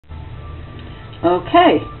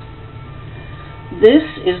Okay, this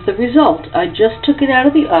is the result. I just took it out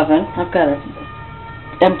of the oven. I've got to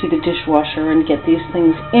empty the dishwasher and get these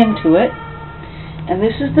things into it. And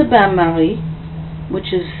this is the bain-marie,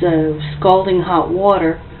 which is scalding hot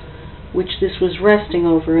water, which this was resting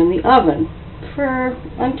over in the oven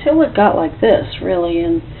until it got like this, really,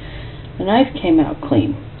 and the knife came out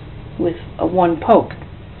clean with one poke.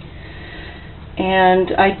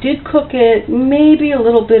 And I did cook it maybe a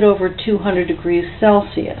little bit over 200 degrees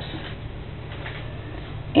Celsius.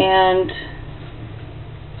 And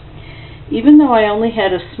even though I only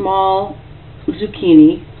had a small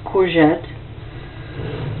zucchini, courgette,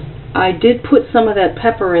 I did put some of that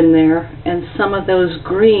pepper in there and some of those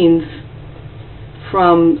greens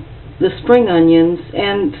from the spring onions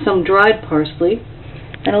and some dried parsley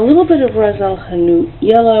and a little bit of ras el hanout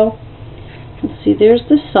yellow. Let's see, there's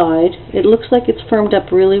the side. It looks like it's firmed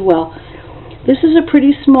up really well. This is a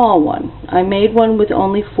pretty small one. I made one with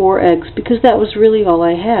only 4 eggs because that was really all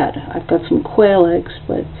I had. I've got some quail eggs,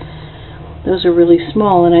 but those are really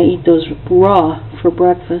small, and I eat those raw for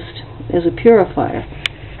breakfast as a purifier.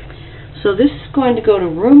 So this is going to go to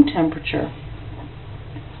room temperature,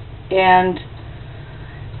 and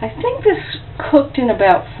I think this cooked in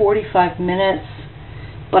about 45 minutes,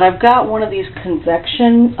 but I've got one of these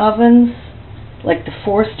convection ovens, like the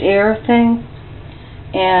forced air thing,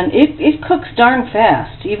 and it cooks darn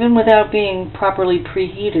fast, even without being properly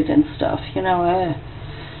preheated and stuff, you know.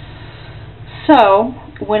 So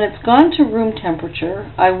when it's gone to room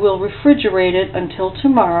temperature, I will refrigerate it until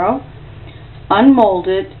tomorrow, unmold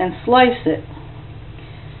it, and slice it.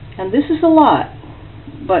 And this is a lot,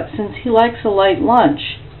 but since he likes a light lunch,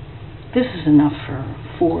 this is enough for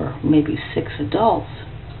 4, maybe 6 adults.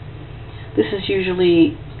 This is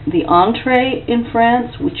usually the entree in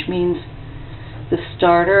France, which means the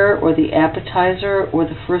starter or the appetizer or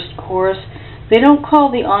the first course. They don't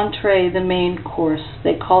call the entree the main course.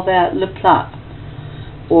 They call that le plat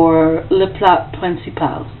or le plat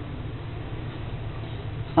principal.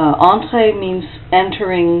 Entree means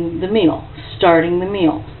entering the meal, starting the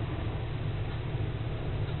meal.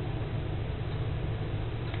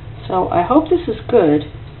 So I hope this is good,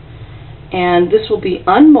 and this will be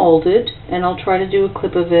unmolded, and I'll try to do a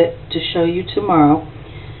clip of it to show you tomorrow.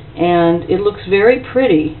 And it looks very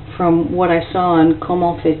pretty from what I saw on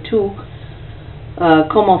commentfais,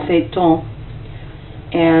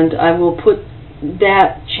 and I will put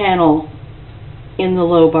that channel in the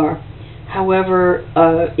low bar. However,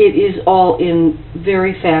 it is all in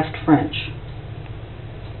very fast French.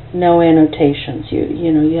 No annotations.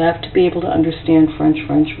 You know, you have to be able to understand French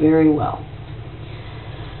very well.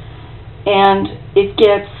 And it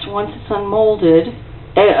gets, once it's unmolded,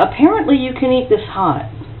 apparently you can eat this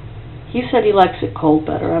hot. He said he likes it cold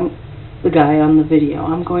better. I'm the guy on the video.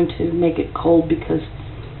 I'm going to make it cold because,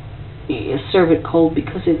 serve it cold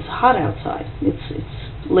because it's hot outside.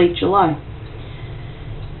 It's late July.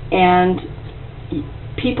 And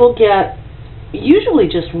people get usually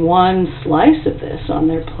just 1 slice of this on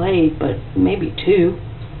their plate, but maybe 2.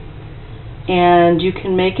 And you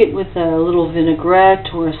can make it with a little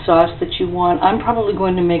vinaigrette or a sauce that you want. I'm probably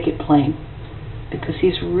going to make it plain because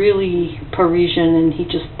he's really Parisian and he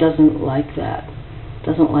just doesn't like that.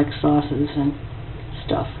 Doesn't like sauces and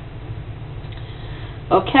stuff.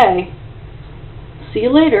 Okay. See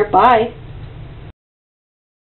you later. Bye.